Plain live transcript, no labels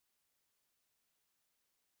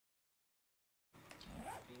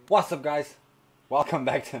What's up, guys? Welcome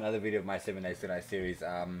back to another video of my 7 Days to Die series,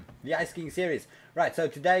 the ice skiing series. Right, so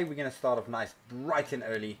today we're going to start off nice, bright and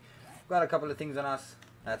early. We've got a couple of things on us.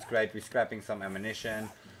 That's great. We're scrapping some ammunition.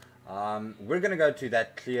 We're going to go to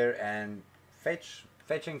that clear and fetch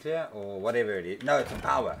and clear, or whatever it is. No, it's a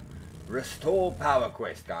power. Restore power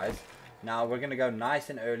quest, guys. Now, we're going to go nice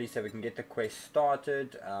and early so we can get the quest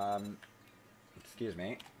started. Excuse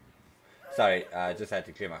me. Sorry, I just had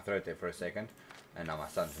to clear my throat there for a second. And now my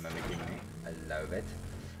son's mimicking me. I love it.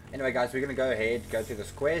 Anyway, guys, we're going to go ahead, go to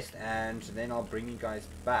this quest, and then I'll bring you guys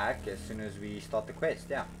back as soon as we start the quest,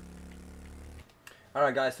 yeah.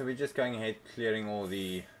 Alright, guys, so we're just going ahead clearing all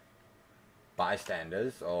the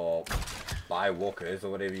bystanders, or bywalkers, or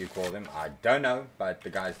whatever you call them. I don't know, but the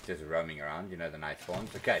guy's just roaming around, you know, the night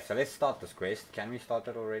spawns. Okay, so let's start this quest. Can we start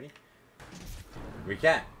it already? We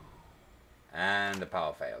can. And the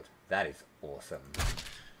power failed. That is awesome.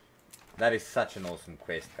 That is such an awesome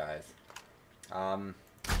quest, guys.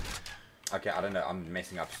 Okay, I don't know. I'm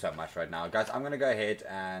messing up so much right now. Guys, I'm going to go ahead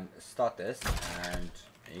and start this. And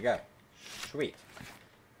there you go. Sweet.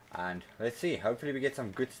 And let's see. Hopefully we get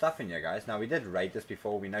some good stuff in here, guys. Now, we did raid this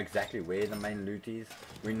before. We know exactly where the main loot is.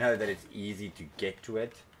 We know that it's easy to get to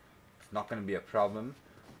it. It's not going to be a problem.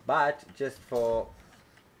 But just for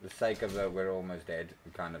the sake of the we're almost dead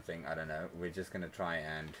kind of thing, I don't know. We're just going to try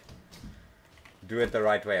and do it the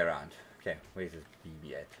right way around. Okay, where's this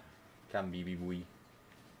BB at? Come, BB boy.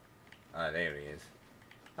 Oh, there he is.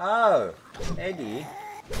 Oh, Eddie.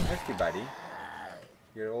 Missed you, buddy.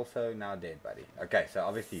 You're also now dead, buddy. Okay, so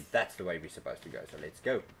obviously that's the way we're supposed to go. So let's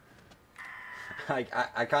go.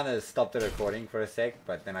 I kind of stopped the recording for a sec,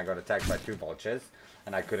 but then I got attacked by 2 vultures.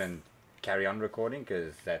 And I couldn't carry on recording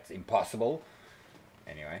because that's impossible.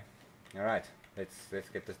 Anyway. Alright, let's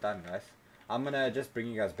get this done, guys. I'm going to just bring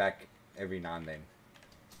you guys back every now and then.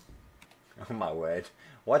 Oh my word.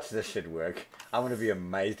 Watch this shit work. I'm gonna be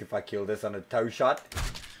amazed if I kill this on a toe shot.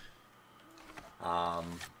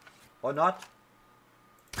 Or not.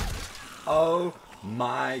 Oh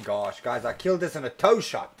my gosh. Guys, I killed this on a toe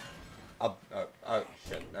shot. Oh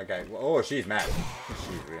shit. Okay. Oh, she's mad.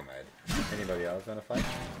 She's really mad. Anybody else wanna fight?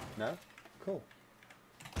 No? Cool.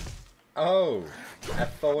 Oh. A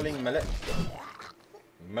falling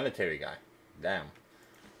military guy. Damn.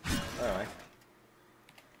 Alright.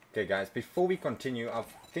 Okay, guys, before we continue, I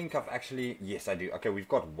think I've actually... Yes, I do. Okay, we've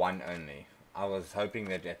got 1 only. I was hoping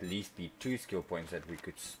that at least be 2 skill points that we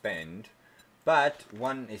could spend. But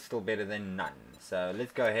 1 is still better than none. So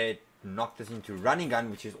let's go ahead, knock this into running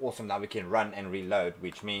gun, which is awesome. Now we can run and reload,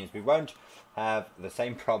 which means we won't have the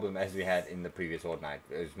same problem as we had in the previous Horde-Night,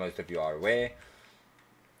 as most of you are aware.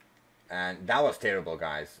 And that was terrible,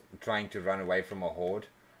 guys. Trying to run away from a horde.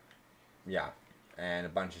 Yeah. And a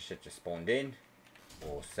bunch of shit just spawned in.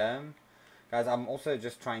 Awesome. Guys, I'm also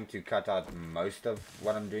just trying to cut out most of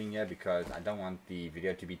what I'm doing here because I don't want the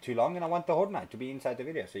video to be too long and I want the Horde-Night to be inside the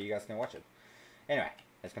video so you guys can watch it. Anyway,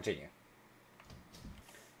 let's continue.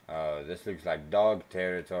 Oh, this looks like dog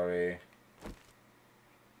territory.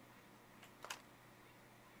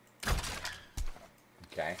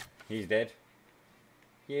 Okay, he's dead.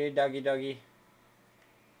 Here, doggy doggy.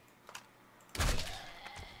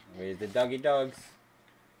 Where's the doggy dogs?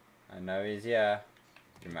 I know he's here.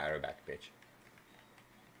 Give my arrow back, bitch.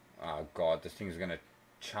 Oh god, this thing's gonna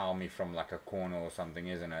chow me from like a corner or something,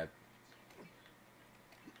 isn't it?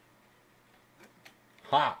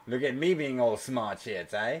 Ha! Look at me being all smart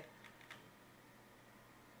shit, eh?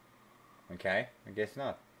 Okay, I guess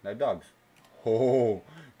not. No dogs. Oh,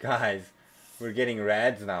 guys, we're getting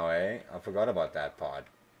rads now, eh? I forgot about that part.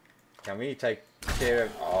 Can we take care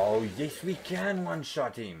of... Oh, yes we can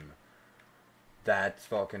one-shot him. That's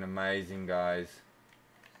fucking amazing, guys.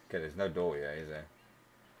 Okay, there's no door here, is there?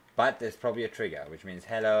 But there's probably a trigger, which means,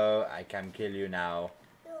 hello, I can kill you now.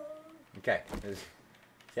 Okay,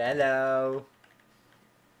 say hello.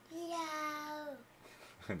 Hello.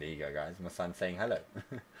 There you go, guys. My son's saying hello.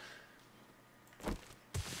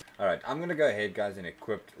 Alright, I'm gonna go ahead, guys, and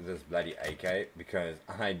equip this bloody AK because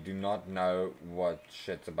I do not know what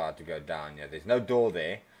shit's about to go down here. There's no door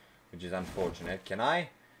there, which is unfortunate. Can I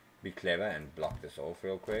be clever and block this off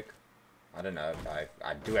real quick? I don't know.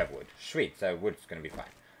 I do have wood. Sweet, so wood's gonna be fine.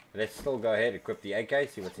 Let's still go ahead, equip the AK,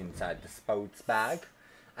 see what's inside the sports bag.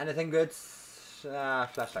 Anything good?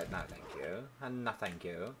 Flashlight, no thank you. And no thank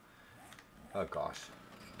you. Oh gosh.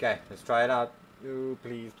 Okay, let's try it out. Ooh,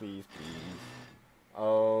 please, please, please.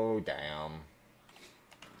 Oh, damn.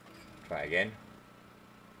 Try again.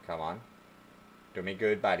 Come on. Do me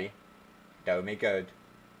good, buddy. Do me good.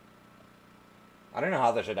 I don't know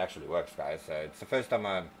how this shit actually works, guys. So it's the first time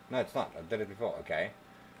no, it's not. I did it before. Okay.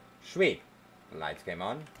 Sweet. Lights came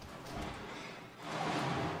on.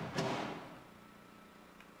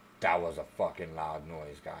 That was a fucking loud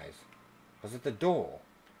noise, guys. Was it the door?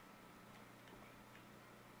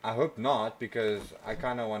 I hope not, because I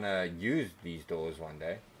kind of want to use these doors one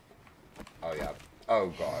day. Oh, yeah.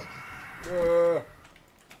 Oh, God.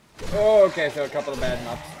 Oh, okay, so a couple of bad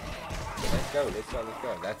nuts. Let's go, let's go, let's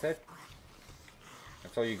go. That's it?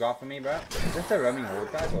 That's all you got for me, bro? Is this the roaming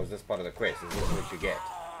horde, guys, or is this part of the quest? Is this what you get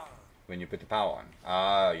when you put the power on?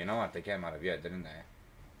 Oh, you know what? They came out of here, didn't they?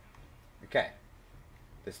 Okay.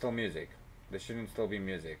 There's still music. There shouldn't still be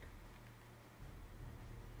music.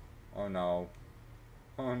 Oh, no.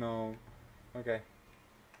 Oh, no. Okay.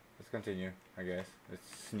 Let's continue, I guess.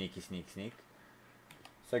 It's sneaky, sneak, sneak.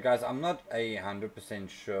 So, guys, I'm not 100%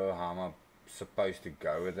 sure how I'm supposed to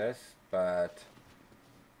go with this, but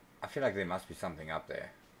I feel like there must be something up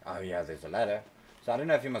there. Oh yeah, there's a ladder. So I don't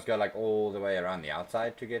know if you must go like all the way around the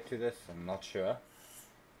outside to get to this. I'm not sure.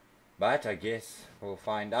 But I guess we'll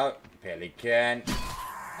find out. Pelican.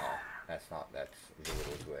 Oh, that's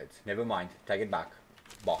Riddle's words. Never mind. Take it back.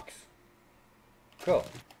 Box. Cool.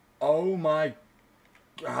 Oh my.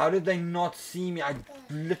 How did they not see me? I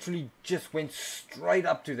literally just went straight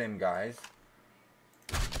up to them, guys.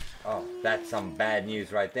 Oh, that's some bad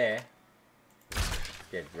news right there.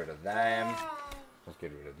 Get rid of them. Let's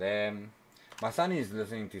get rid of them. My son is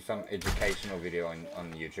listening to some educational video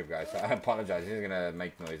on YouTube, guys. So I apologize. He's gonna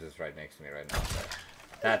make noises right next to me right now. So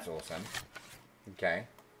that's awesome. Okay.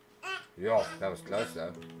 Yo, that was close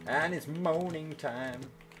though. And it's morning time.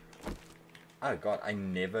 Oh god, I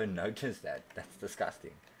never noticed that. That's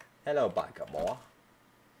disgusting. Hello, biker boy.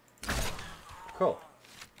 Cool.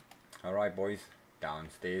 Alright, boys.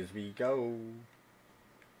 Downstairs we go.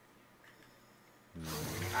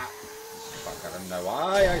 Fuck, I don't know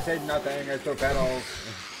why I said nothing. I took pedals.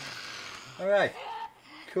 Alright.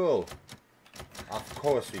 Cool. Of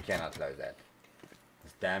course we cannot close that.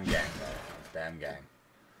 This damn game, though. This damn game.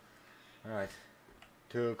 Alright.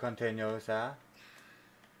 To continue, sir.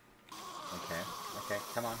 Okay. Okay,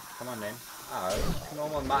 come on. Come on then. Oh,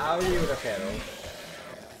 normal Maui with a pedal.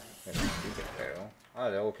 Stupid pedal.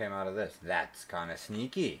 Oh, they all came out of this. That's kind of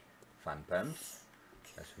sneaky. Fun pumps.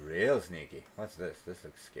 That's real sneaky. What's this? This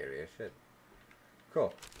looks scary as shit.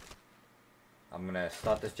 Cool. I'm gonna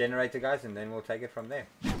start this generator, guys, and then we'll take it from there.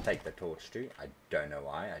 Take the torch too. I don't know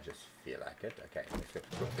why. I just feel like it. Okay, let's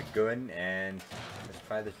put the gun and let's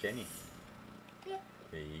try this Jenny.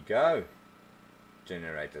 There you go.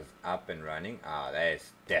 Generator's up and running. Ah,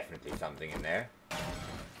 there's definitely something in there.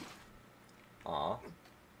 Ah.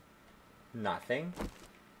 Nothing.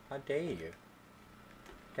 How dare you?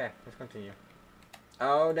 Okay, let's continue.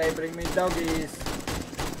 Oh, they bring me doggies.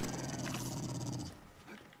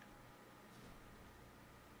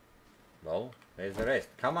 Well, there's the rest.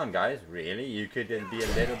 Come on, guys. Really? You could be a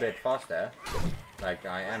little bit faster. Like,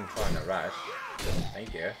 I am trying to rush.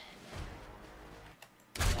 Thank you.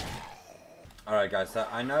 Alright, guys. So,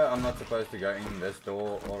 I know I'm not supposed to go in this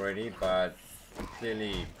door already, but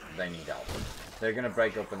clearly they need help. They're going to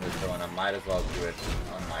break open this door, and I might as well do it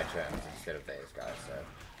on my terms instead of theirs, guys. So,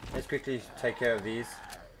 let's quickly take care of these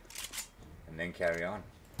and then carry on.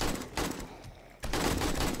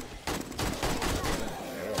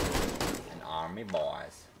 An army,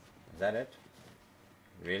 boys. Is that it?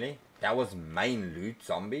 Really? That was main loot,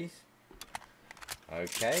 zombies?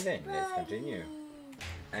 Okay then, let's continue.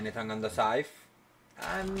 Anything on the safe?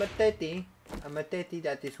 I'm a teddy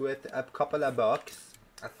that is worth a couple of bucks,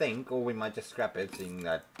 I think, or we might just scrap it, seeing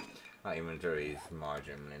that our inventory is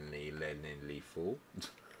marginally full.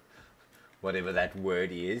 Whatever that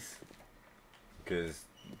word is, because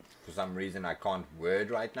for some reason I can't word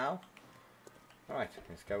right now. Alright,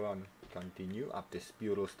 let's go on. Continue up this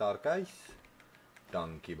beautiful staircase.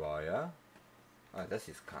 Donkey boy. Oh, this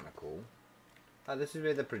is kind of cool. Oh, this is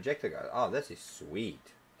where the projector goes. Oh, this is sweet.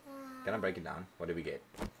 Can I break it down? What do we get?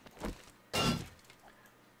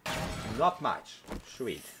 Not much.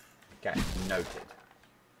 Sweet. Okay, noted.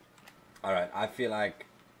 Alright, I feel like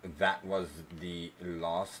that was the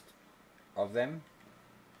last of them.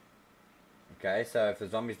 Okay, so if the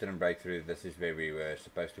zombies didn't break through, this is where we were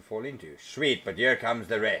supposed to fall into. Sweet, but here comes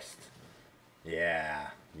the rest. Yeah.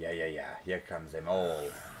 Here comes them all.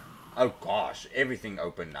 Oh gosh, everything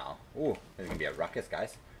open now. Ooh, there's gonna be a ruckus,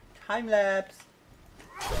 guys. Time lapse.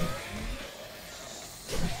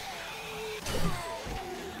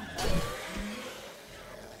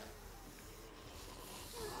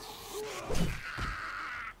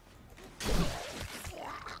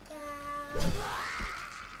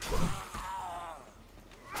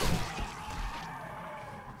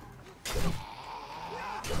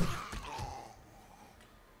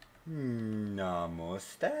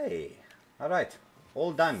 Namaste. Alright.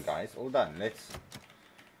 All done, guys. All done. Let's...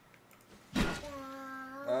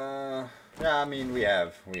 yeah, I mean, we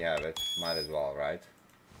have it. Might as well, right?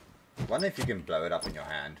 Wonder if you can blow it up in your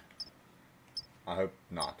hand. I hope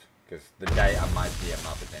not. Because the day I might be a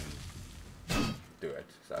Muppet and do it,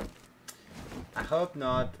 so... I hope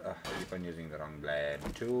not. I keep on using the wrong blade.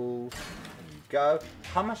 Tools. There you go.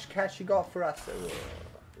 How much cash you got for us?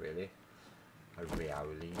 Really?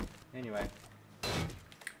 Really? Anyway.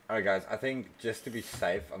 Alright guys, I think just to be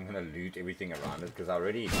safe, I'm going to loot everything around it because I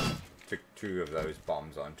already took 2 of those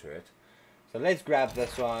bombs onto it. So let's grab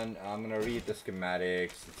this one. I'm going to read the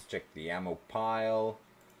schematics. Let's check the ammo pile.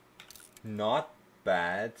 Not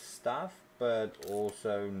bad stuff, but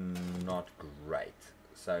also not great.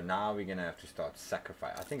 So now we're going to have to start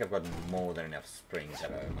sacrificing. I think I've got more than enough springs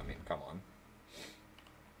at home. I mean, come on.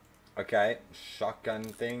 Okay, shotgun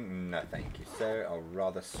thing. No, thank you, sir. I'll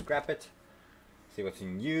rather scrap it. See what's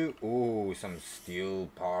in you. Ooh, some steel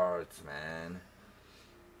parts, man.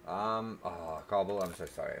 Oh, cobble. I'm so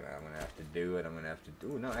sorry, man. I'm going to have to do it. I'm going to have to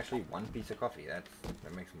do... No, actually, 1 piece of coffee. That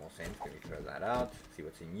makes more sense. Can we throw that out? See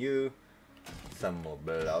what's in you. Some more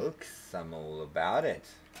blokes. I'm all about it.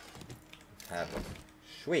 Let's have it.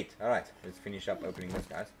 Sweet. Alright, let's finish up opening this,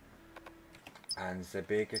 guys. And the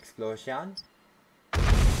big explosion.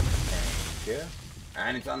 Thank you.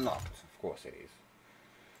 And it's unlocked. Of course it is.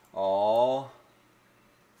 Oh.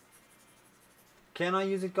 Can I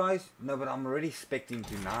use it, guys? No, but I'm already spec'ing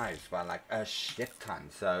 2 knives by like a shit ton.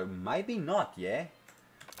 So maybe not, yeah?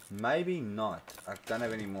 Maybe not. I don't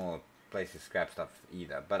have any more place to scrap stuff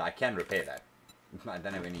either. But I can repair that. I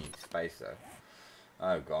don't have any space though.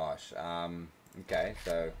 Oh gosh. Okay,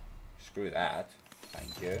 so screw that.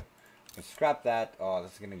 Thank you. Let's scrap that. Oh,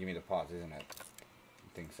 this is going to give me the parts, isn't it?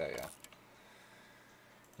 I think so, yeah.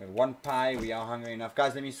 We have 1 pie. We are hungry enough.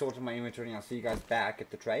 Guys, let me sort my inventory and I'll see you guys back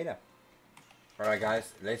at the trader. Alright,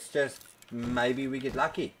 guys. Let's just... Maybe we get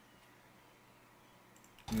lucky.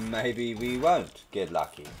 Maybe we won't get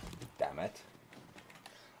lucky. Damn it.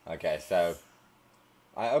 Okay, so...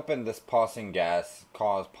 I opened this passing gas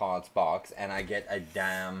cars parts box and I get a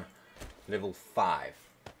damn... level 5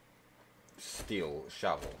 steel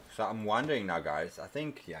shovel. So I'm wondering now, guys. I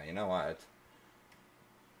think, yeah, you know what?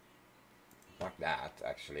 Like that,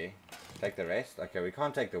 actually. Take the rest. Okay, we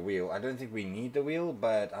can't take the wheel. I don't think we need the wheel,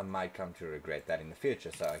 but I might come to regret that in the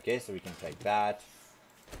future. So I guess we can take that.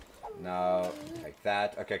 No, take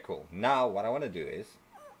that. Okay, cool. Now, what I want to do is,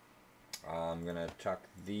 I'm going to chuck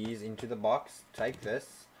these into the box. Take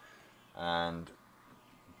this. And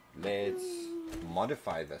let's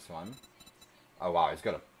modify this one. Oh wow, it's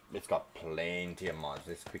got plenty of mods.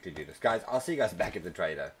 Let's quickly do this, guys. I'll see you guys back at the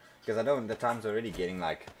trader because the time's already getting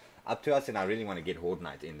like up to us, and I really want to get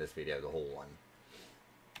Horde-Night in this video, the whole one.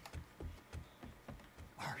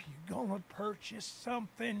 Are you gonna purchase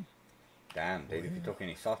something? Damn, dude, if you talk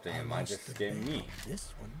any softer, it might just scare me.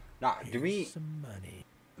 This one. Nah, do we? Some money.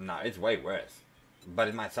 No, it's way worse. But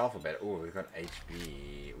it might sell for better. Oh, we've got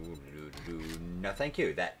HP. Ooh, no, thank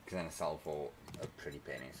you. That's gonna sell for a pretty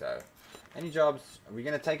penny. So, any jobs? We're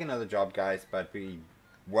gonna take another job, guys, but we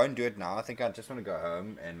won't do it now. I think I just want to go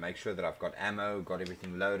home and make sure that I've got ammo, got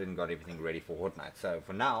everything loaded, and got everything ready for Horde-Night. So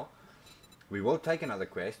for now, we will take another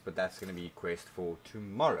quest, but that's gonna be a quest for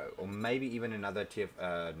tomorrow, or maybe even another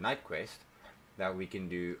night quest that we can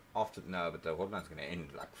do after. No, but the Horde-Night's gonna end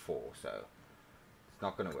like 4, so it's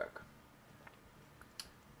not gonna work.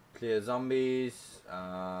 Clear zombies.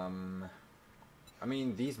 I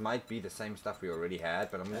mean, these might be the same stuff we already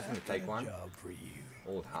had, but I'm just going to take one. Job for you.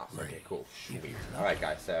 Old house. Okay, cool. Alright,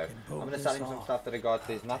 guys, so I'm going to sell him some stuff that I got.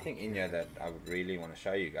 There's nothing in here that I would really want to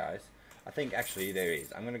show you guys. I think, actually, there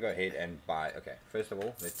is. I'm going to go ahead and buy... Okay, first of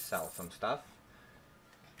all, let's sell some stuff.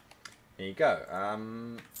 Here you go.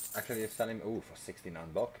 Actually, let's sell him... Ooh, for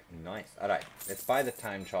 69 bucks. Nice. Alright, let's buy the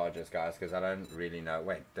time charges, guys, because I don't really know...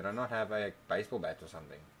 Wait, did I not have a baseball bat or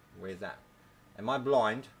something? Where's that? Am I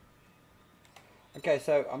blind? Okay,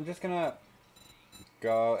 so I'm just gonna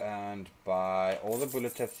go and buy all the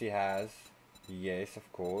bullet tips he has. Yes,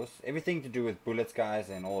 of course. Everything to do with bullets, guys,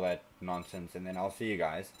 and all that nonsense. And then I'll see you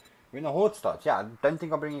guys when the horde starts. Yeah, I don't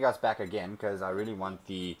think I'll bring you guys back again because I really want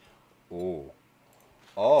the... Ooh.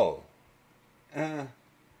 Oh.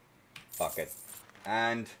 Fuck it.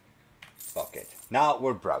 And fuck it. Now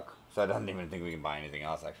we're broke. So I don't even think we can buy anything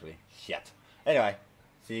else, actually. Shit. Anyway.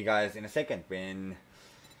 See you guys in a second when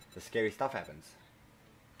the scary stuff happens.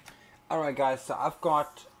 Alright guys, so I've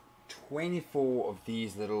got 24 of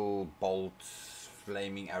these little bolts,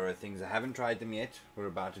 flaming arrow things. I haven't tried them yet. We're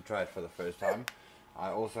about to try it for the first time. I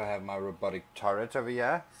also have my robotic turret over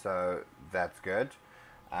here, so that's good.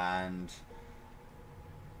 And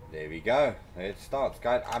There we go. It starts,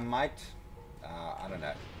 guys. I might, I don't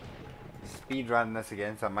know, speed run this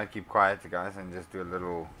again. So I might keep quiet, guys, and just do a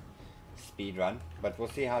little speed run. But we'll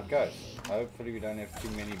see how it goes. Hopefully we don't have too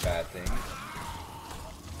many bad things.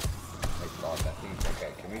 Let's start that thing.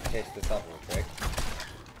 Okay, can we test this out real quick?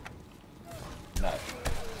 No.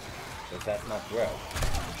 Does that not work?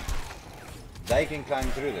 They can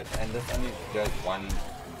climb through this, and this only does one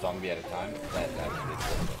zombie at a time. That's actually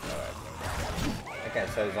cool. Alright. Okay,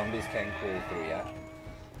 so zombies can crawl through here,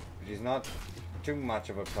 which is not too much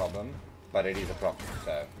of a problem, but it is a problem.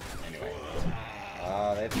 So, anyway.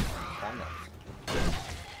 Let's climb it.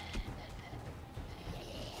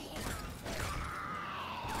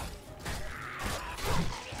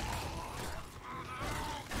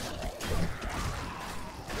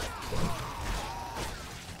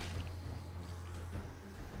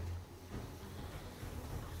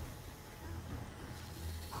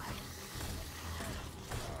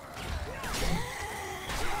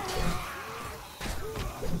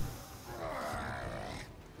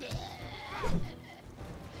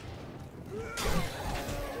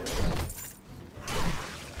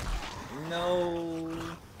 No.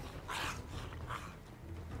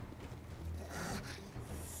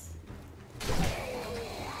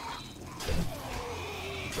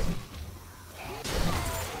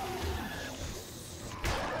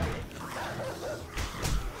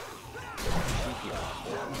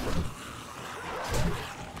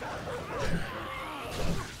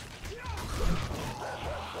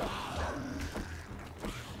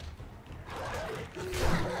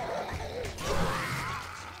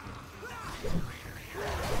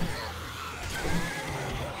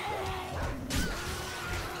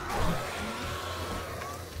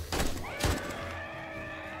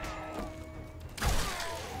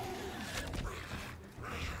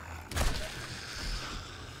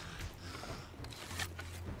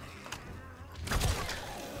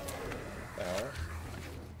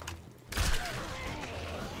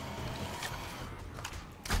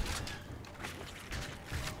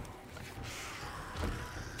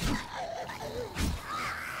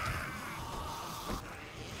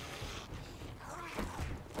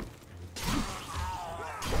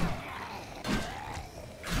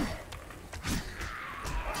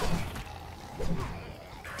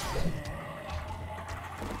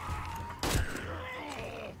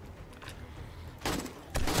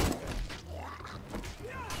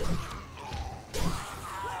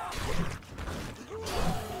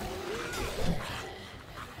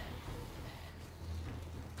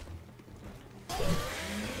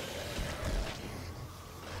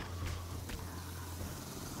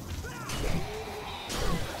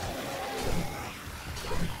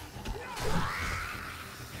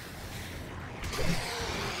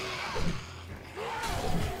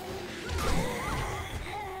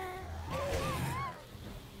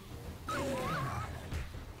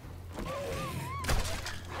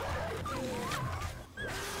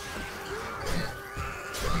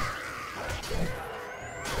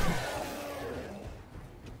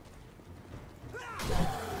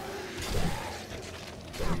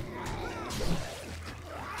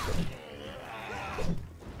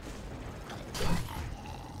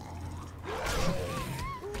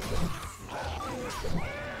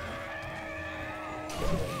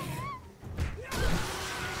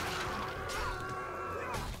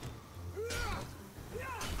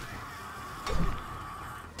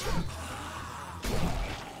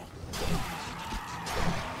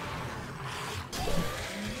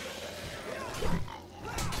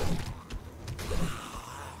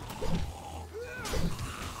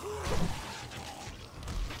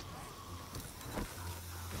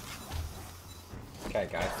 Okay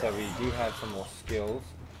guys, so we do have some more skills.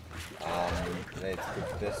 Let's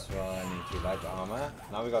put this one into light armor.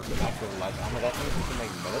 Now we got the actual light armor. That means we can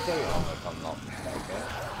make military armor if I'm not mistaken.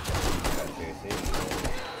 Okay, seriously.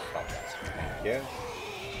 Stop that. Thank you.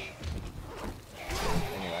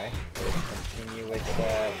 Anyway, let's continue with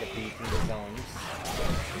the beating the zones.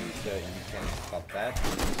 So you can stop that.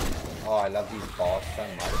 Oh, I love these bars so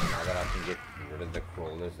much now that I can get rid of the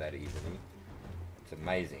crawlers that easily. It's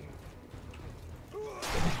amazing.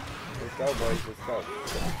 Let's go, boys, let's go.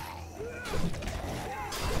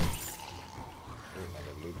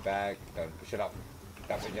 Another loot bag. Don't push it up.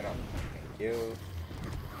 Don't push it up. Thank you.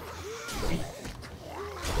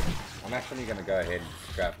 I'm actually going to go ahead and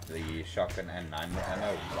scrap the shotgun and 9mm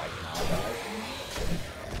ammo right now, guys.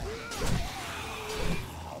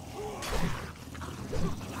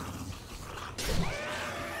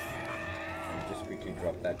 And just quickly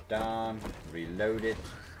drop that down. Reload it.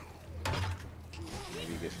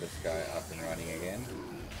 Maybe get this guy up and running again.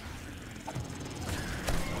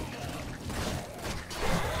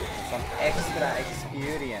 Some extra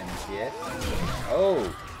experience, yes? Oh!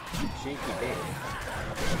 Cheeky bit.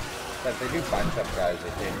 So if they do bunch up guys, they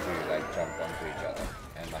tend to like jump onto each other.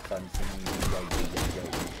 And my son's singing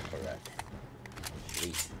for us.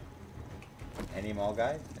 Sweet. Any more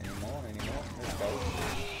guys? Any more? Any more? Let's go.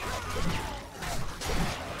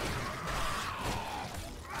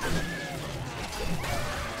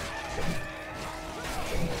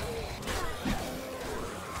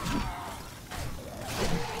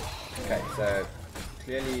 Okay, so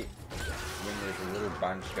clearly when there's a little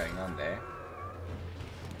bunch going on there.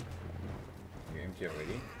 You're empty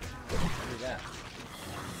already? What is that?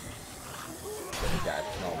 Yeah,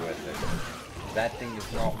 it's not worth it. That thing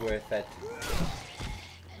is not worth it.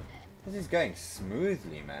 This is going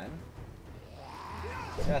smoothly, man.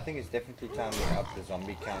 Yeah, I think it's definitely time to up the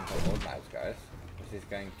zombie count on Horde-Night, guys. This is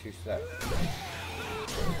going too slow.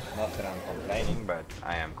 Not that I'm complaining, but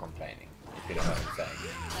I am complaining. If you know what I'm saying.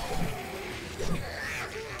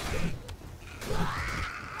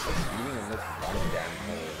 Even in this one damn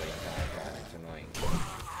hole the entire time, it's annoying.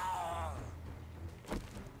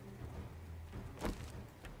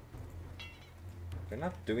 They're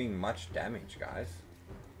not doing much damage, guys.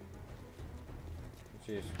 Which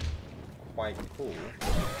is quite cool.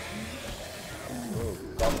 Ooh,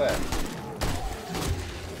 copper.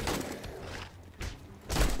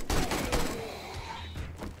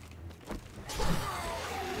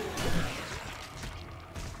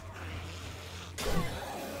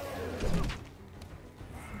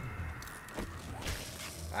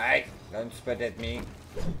 Hey, don't spit at me.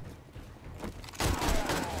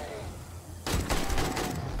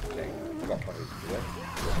 Okay, copper is good.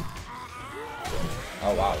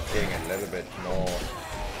 Oh wow, it's getting a little bit more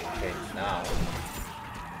intense now.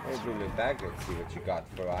 We'll do the bag, let's see what you got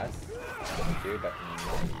for us. Thank you, but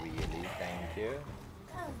not really, thank you.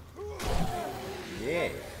 Yeah.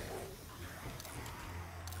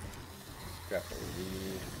 Scrap all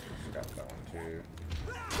these, scrap that one too.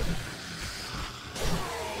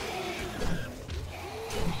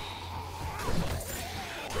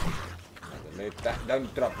 Another loot bag. Don't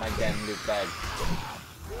drop my damn loot bag.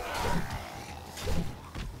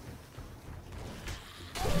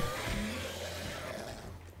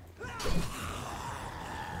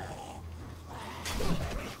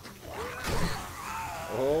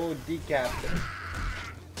 Oh, decap.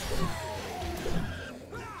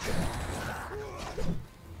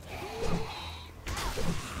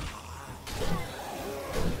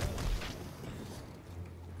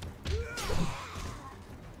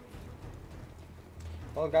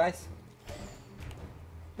 Well guys,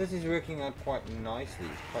 this is working out quite nicely,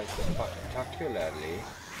 quite spectacularly.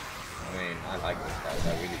 I mean, I like this guys, I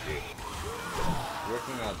really do.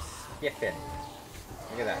 Working out spiffing.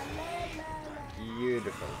 Look at that.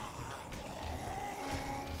 Beautiful.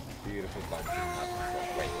 Beautiful bunching up.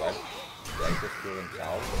 Wait, what? They just kill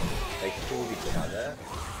themselves. They killed each other.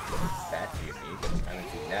 That's unique. I haven't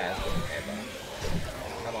seen that ever.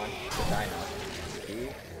 Come on, die now. See?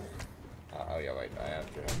 Oh yeah, wait, I have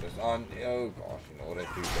to have this on. Oh gosh, in order to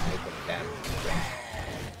make them damage.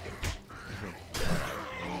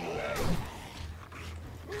 Anyway.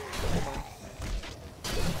 Come on.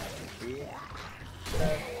 See?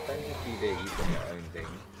 Don't just be there eating your own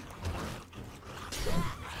thing.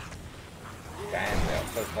 Damn, they are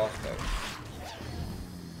so fast though.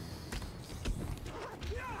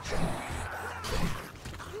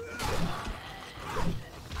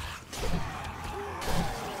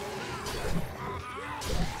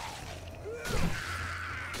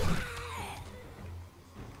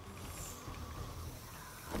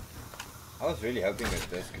 I was really hoping that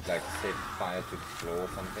this could like set fire to the floor or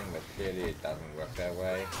something, but clearly it doesn't work that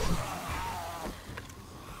way.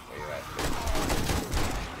 Where you at?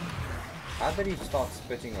 How did he start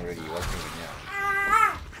spitting already? He wasn't even here.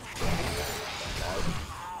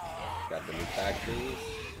 Got the loot bag, please.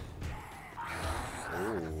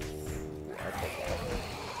 Ooh, I thought that.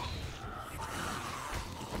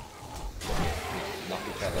 Knock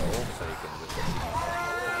each other off so you can just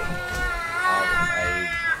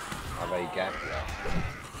have a gap here.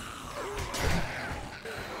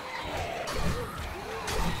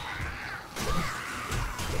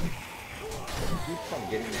 Keeps on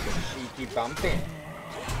getting that cheeky bumping.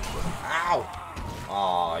 Ow!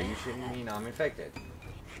 Aw, you shouldn't mean I'm infected.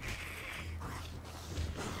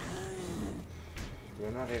 Do I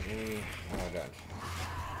not have any? Oh, I don't.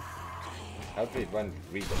 Hopefully it won't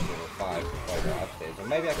reach level 5 before I go upstairs. Or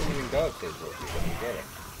maybe I can even go upstairs real quick when you get it.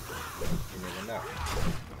 You never know.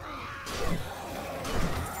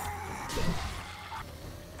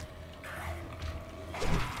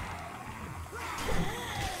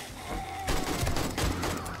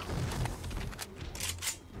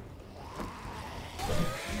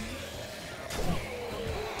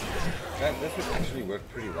 this would actually work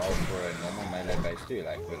pretty well for a normal melee base too,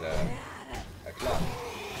 like with a club.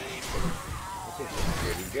 This is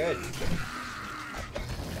really good.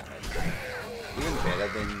 Even better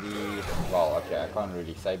than the, well, okay, I can't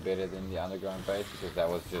really say better than the underground base because that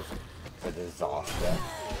was just a disaster.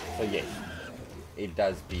 So yes, it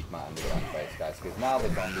does beat my underground base, guys, because now the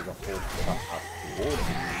zombies are forced to come up towards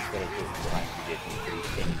me instead of just trying to get me through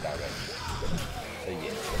any direction. So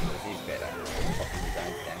yes, this is better. Popping the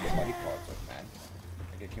guys down the body parts off, man.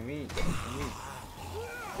 Okay, can we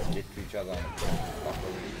get to each other on the block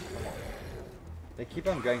already? Come on. They keep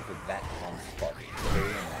on going for that one spot.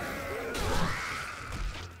 Very annoying.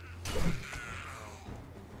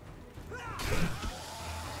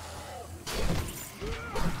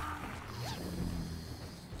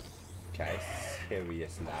 Okay,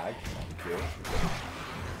 serious lag. Thank you.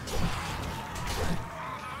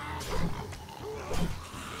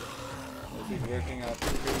 This is working out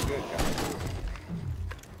pretty good, guys.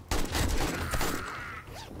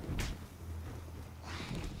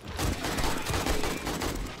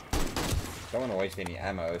 Don't want to waste any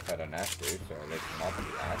ammo if I don't have to, so let's not do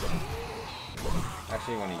that. I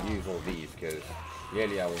actually want to use all these because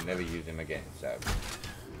really I will never use them again, so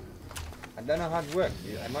I don't know how it works.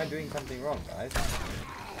 Am I doing something wrong, guys?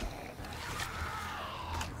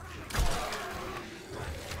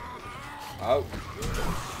 Oh.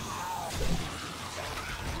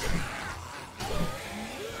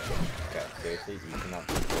 Okay, seriously, you cannot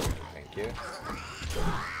control me. Thank you.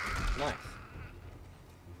 Nice.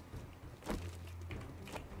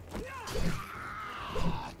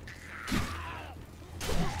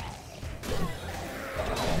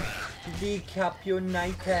 Decap your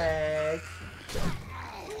night tag.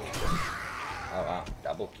 Oh wow,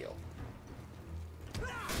 double kill.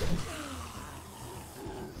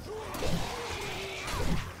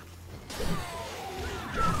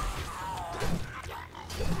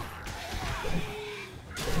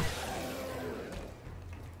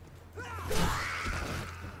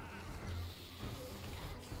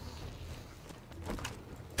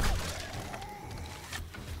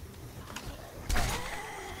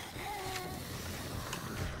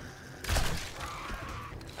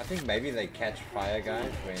 I think maybe they catch fire,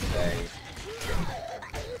 guys, when they,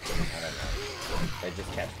 I don't know, they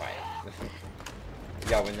just catch fire.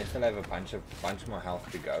 Yeah, when they still have a bunch more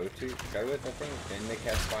health to go with, I think, then they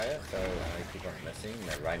catch fire. So I keep on missing.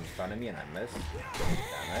 They're right in front of me and I miss.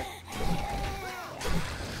 Damn it.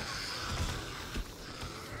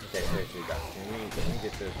 Okay, seriously, guys, can we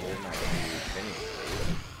get this Horde-Night to finish,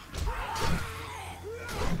 please?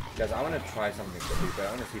 Guys, I want to try something stupid. I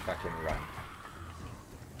want to see if I can run.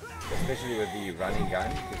 Especially with the running gun,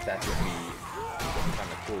 because that would be kind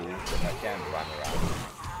of cool if I can run around.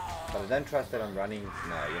 But I don't trust that I'm running. No,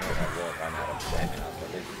 you know what, I will run out of stamina, so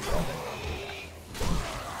let's do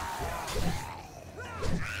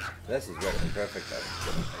that. This is working perfect though.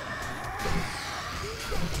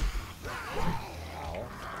 Ow.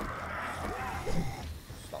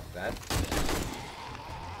 Stop that.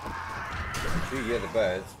 I do hear the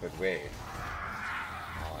birds, but where?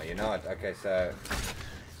 Oh, you know what? Okay, so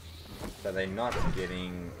they're not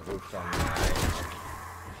getting hooked on my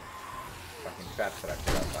fucking traps that I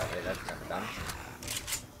put up right here. That's kind of dumb.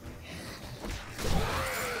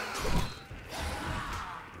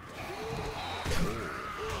 Ooh.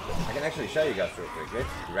 I can actually show you guys real quick.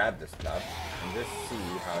 Let's grab this club and just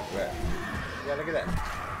see how it works. Yeah, look at that.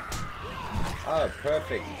 Oh,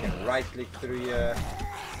 perfect. You can right click through your...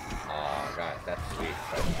 Oh, guys, that's sweet.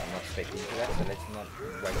 But I'm not sticking to that, so let's not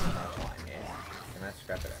waste my time, yeah? Can I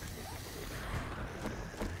scrap it actually?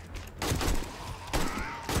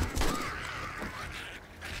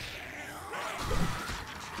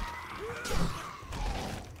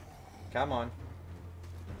 Come on.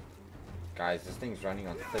 Guys, this thing's running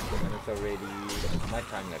on 30 minutes already. My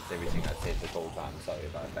time lapse everything I said this whole time. Sorry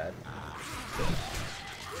about that.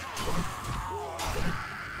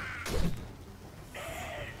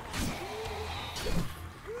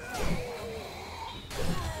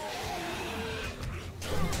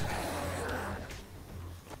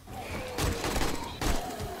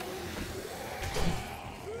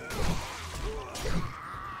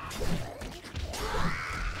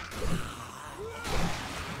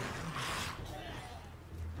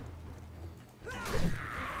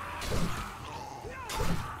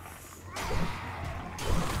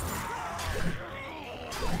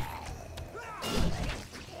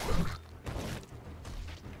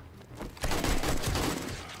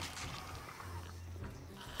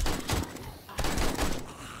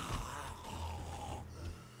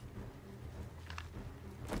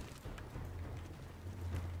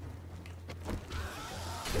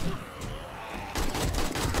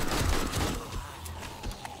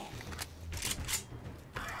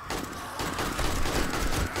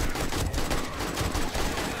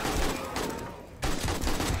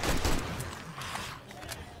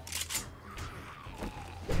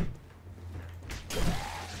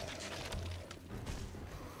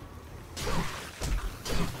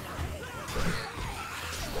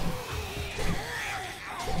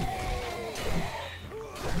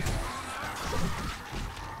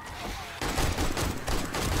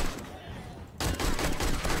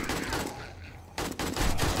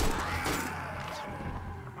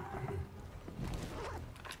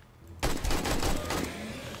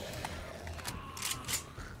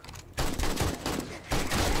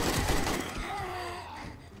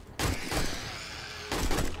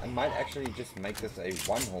 might actually just make this a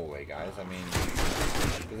one hallway, guys. I mean,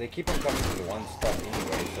 because they keep on coming to the one spot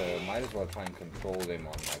anyway, so might as well try and control them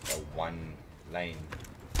on like a one lane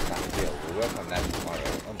kind of deal. We'll work on that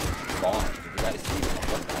tomorrow. Oh my gosh, did you guys see that?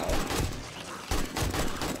 What the hell?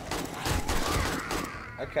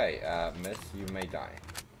 Okay, miss, you may die.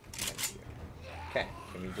 Thank you. Okay,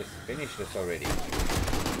 can we just finish this already?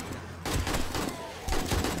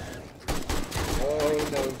 Oh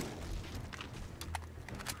no.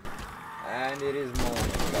 And it is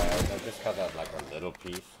morning, guys. I just cut out like a little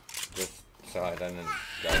piece, just so I don't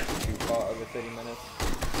go too far over 30 minutes.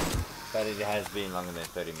 But it has been longer than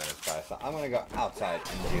 30 minutes, guys. So I'm gonna go outside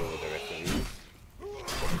and deal with the rest of these.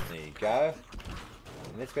 There you go.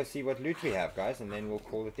 And let's go see what loot we have, guys, and then we'll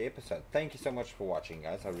call it the episode. Thank you so much for watching,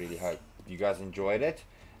 guys. I really hope you guys enjoyed it.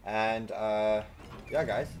 And yeah,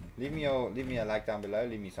 guys, leave me a like down below.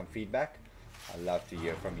 Leave me some feedback. I love to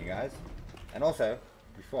hear from you guys. And also,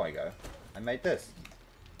 before I go, I made this.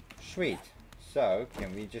 Sweet. So,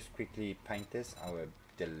 can we just quickly paint this our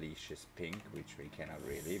delicious pink, which we cannot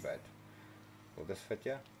really, but will this fit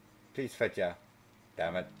ya? Please fit ya.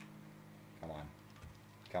 Damn it. Come on.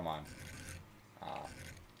 Come on. Ah.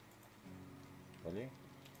 Will you?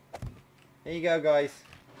 There you go, guys.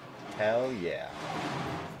 Hell yeah.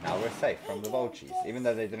 Now we're safe from the vultures, even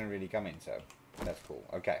though they didn't really come in, so that's cool.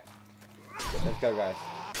 Okay. Let's go, guys.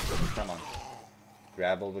 Come on.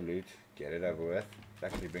 Grab all the loot. Get it over with.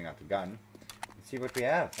 Let's actually bring out the gun. Let's see what we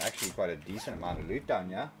have. Actually quite a decent amount of loot down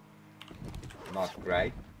here. Not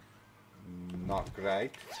great. Not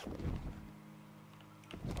great.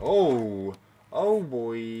 Oh! Oh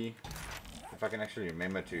boy! If I can actually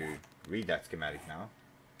remember to read that schematic now.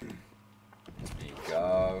 There you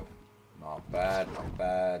go. Not bad, not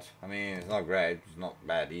bad. I mean, it's not great. It's not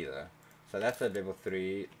bad either. So that's a level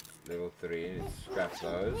 3. Level 3. Let's scrap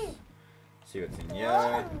those. See what's in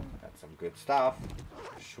here. That's some good stuff.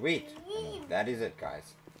 Sweet. And that is it,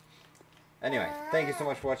 guys. Anyway, thank you so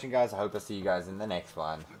much for watching, guys. I hope I see you guys in the next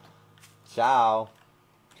one. Ciao.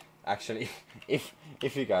 Actually,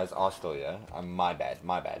 if you guys are still here, my bad.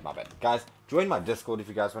 Guys, join my Discord if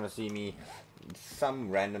you guys want to see me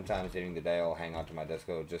some random times during the day. I'll hang out to my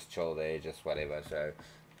Discord, just chill there, just whatever. So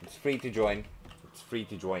it's free to join. It's free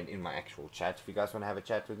to join in my actual chat if you guys want to have a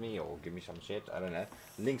chat with me or give me some shit. I don't know.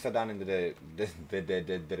 Links are down in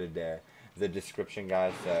the description,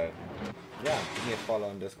 guys. So yeah, give me a follow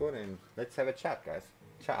on Discord and let's have a chat, guys.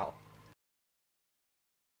 Ciao.